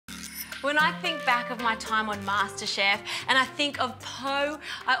When I think back of my time on MasterChef and I think of Po,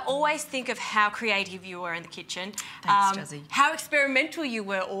 I always think of how creative you were in the kitchen. Thanks, Jazzy. How experimental you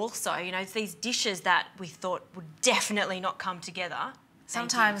were also. You know, it's these dishes that we thought would definitely not come together.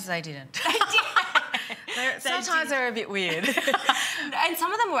 Sometimes they didn't. They did. Sometimes they're a bit weird. And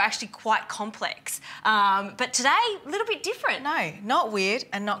some of them were actually quite complex. But today, a little bit different. No, not weird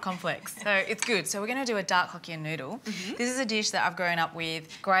and not complex. So it's good. So we're going to do a dark Hokkien noodle. This is a dish that I've grown up with.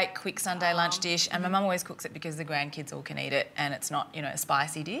 Great quick Sunday lunch dish. And my mum always cooks it because the grandkids all can eat it and it's not, you know, a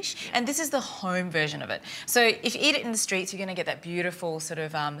spicy dish. And this is the home version of it. So if you eat it in the streets, you're going to get that beautiful sort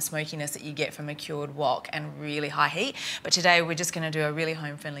of smokiness that you get from a cured wok and really high heat. But today we're just going to do a really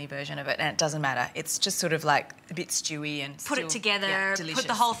home-friendly version of it, and it doesn't matter. It's just sort of like a bit stewy and put it together, delicious. put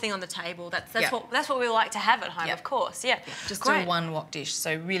the whole thing on the table. That's what we like to have at home, of course. Yeah, just do one wok dish,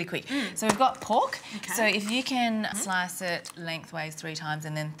 so really quick. So we've got pork. Okay. So if you can slice it lengthways 3 times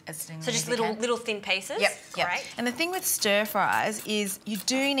and then as thin so just little thin pieces. Yep. Great. And the thing with stir fries is you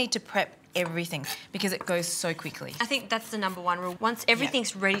do need to prep everything because it goes so quickly. I think that's the #1 rule. Once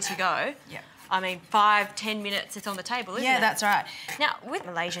everything's ready to go. Yep. I mean, 5-10 minutes, it's on the table, isn't it? Yeah, that's right. Now, with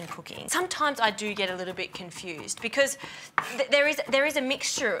Malaysian cooking, sometimes I do get a little bit confused because there is a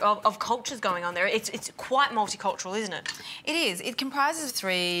mixture of cultures going on there. It's quite multicultural, isn't it? It is. It comprises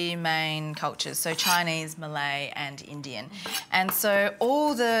 3 main cultures, so Chinese, Malay and Indian. And so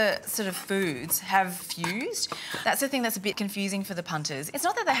all the sort of foods have fused. That's the thing that's a bit confusing for the punters. It's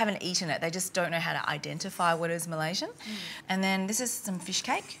not that they haven't eaten it, they just don't know how to identify what is Malaysian. And then this is some fish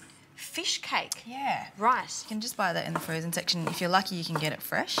cake. Fish cake? Yeah. Right. You can just buy that in the frozen section. If you're lucky, you can get it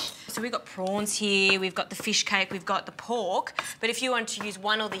fresh. So we've got prawns here, we've got the fish cake, we've got the pork, but if you want to use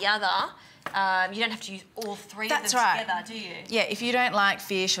one or the other, you don't have to use all 3 of them together, do you? Yeah, if you don't like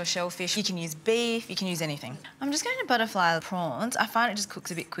fish or shellfish, you can use beef, you can use anything. I'm just going to butterfly the prawns. I find it just cooks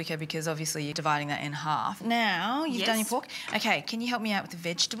a bit quicker because obviously you're dividing that in half. Now, you've done your pork. Okay, can you help me out with the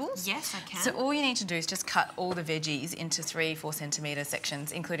vegetables? Yes, I can. So all you need to do is just cut all the veggies into 3-4 centimetre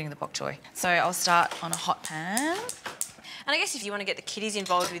sections, including the bok choy. So I'll start on a hot pan. And I guess if you want to get the kiddies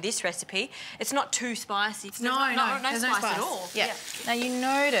involved with this recipe, it's not too spicy. There's no spice at all. Yeah. Now you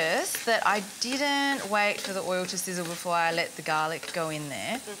notice that I didn't wait for the oil to sizzle before I let the garlic go in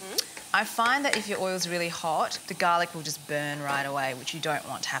there. I find that if your oil's really hot, the garlic will just burn right away, which you don't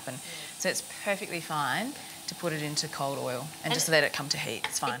want to happen. So it's perfectly fine to put it into cold oil and just let it come to heat.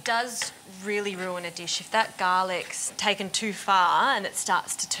 It's fine. It does really ruin a dish if that garlic's taken too far and it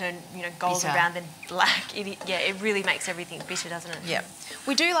starts to turn, you know, golden brown then black. It really makes everything bitter, doesn't it? Yeah.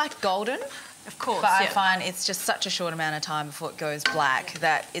 We do like golden. Of course, but I find it's just such a short amount of time before it goes black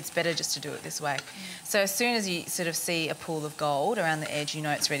that it's better just to do it this way. So as soon as you sort of see a pool of gold around the edge, you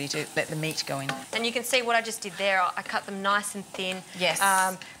know it's ready to let the meat go in. And you can see what I just did there. I cut them nice and thin.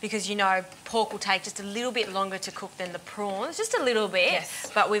 Yes. Because, you know, pork will take just a little bit longer to cook than the prawns, just a little bit.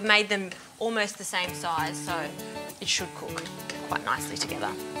 Yes. But we've made them almost the same size, so it should cook quite nicely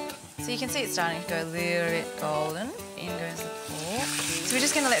together. So you can see it's starting to go a little bit golden. In goes the pork. So we're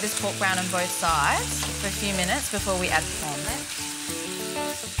just going to let this pork brown on both sides for a few minutes before we add the prawns.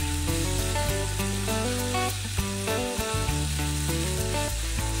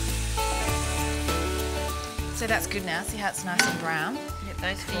 So that's good now. See how it's nice and brown? Yep,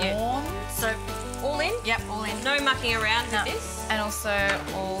 those for prawns. You. So all in? Yep, all in. No mucking around with this? And also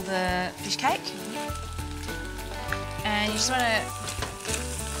all the fish cake. And you just want to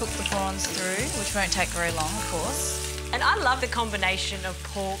cook the prawns through, which won't take very long, of course. And I love the combination of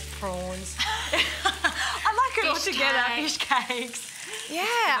pork, prawns. I like it all together, fish cakes. Yeah,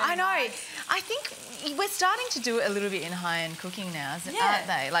 I know. I think we're starting to do it a little bit in high-end cooking now, aren't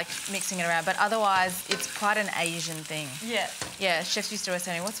they? Like mixing it around, but otherwise it's quite an Asian thing. Yeah. Yeah, chefs used to always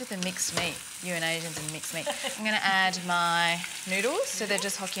say, what's with the mixed meat? You and Asians and mixed meat. I'm going to add my noodles, so they're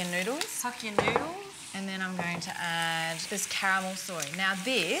just Hokkien noodles. Hokkien noodles. And then I'm going to add this caramel soy. Now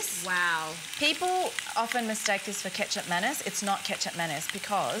this... Wow. People often mistake this for ketchup mayonnaise. It's not ketchup mayonnaise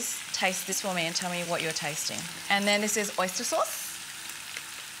because... Taste this for me and tell me what you're tasting. And then this is oyster sauce.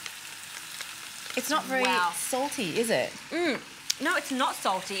 It's not very salty, is it? No, it's not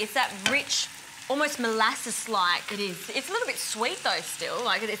salty. It's that rich, almost molasses-like. It is. It's a little bit sweet though still.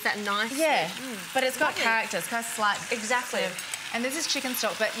 Like it's that nice... Yeah, but it's got character. It's got a slight... Exactly. Sort of, and this is chicken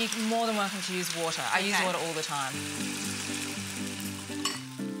stock, but you're more than welcome to use water. I use water all the time.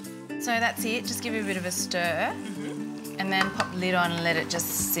 So that's it. Just give it a bit of a stir. And then pop the lid on and let it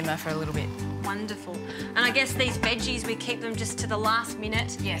just simmer for a little bit. Wonderful. And I guess these veggies, we keep them just to the last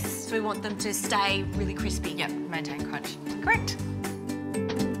minute. Yes. So we want them to stay really crispy. Yep, maintain crunch. Correct.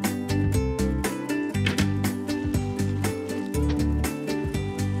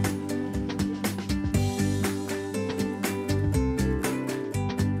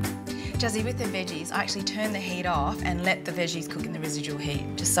 Jazzy, with the veggies, I actually turn the heat off and let the veggies cook in the residual heat,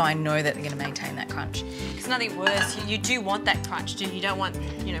 just so I know that they're going to maintain that crunch. It's nothing worse. You do want that crunch, do you? You don't want,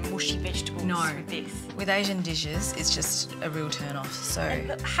 you know, mushy vegetables with this. With Asian dishes, it's just a real turn-off, so...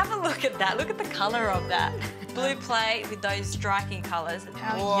 Look, have a look at that. Look at the colour of that. Blue plate with those striking colours.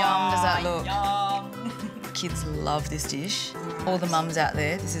 How yum does that look? Yum. Kids love this dish. All the mums out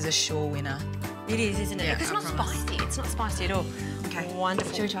there, this is a sure winner. It is, isn't it? Yeah, It's I not promise. spicy. It's not spicy at all. Okay.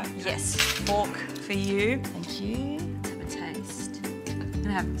 Wonderful. Shall we try? Yes. Fork for you. Thank you. Let's have a taste. I'm going to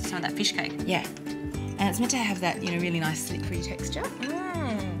have some of that fish cake. Yeah. And it's meant to have that, you know, really nice slippery texture.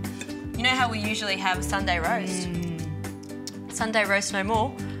 You know how we usually have Sunday roast? Sunday roast no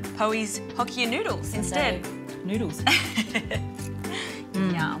more. Poe's Hokkien noodles instead. Noodles.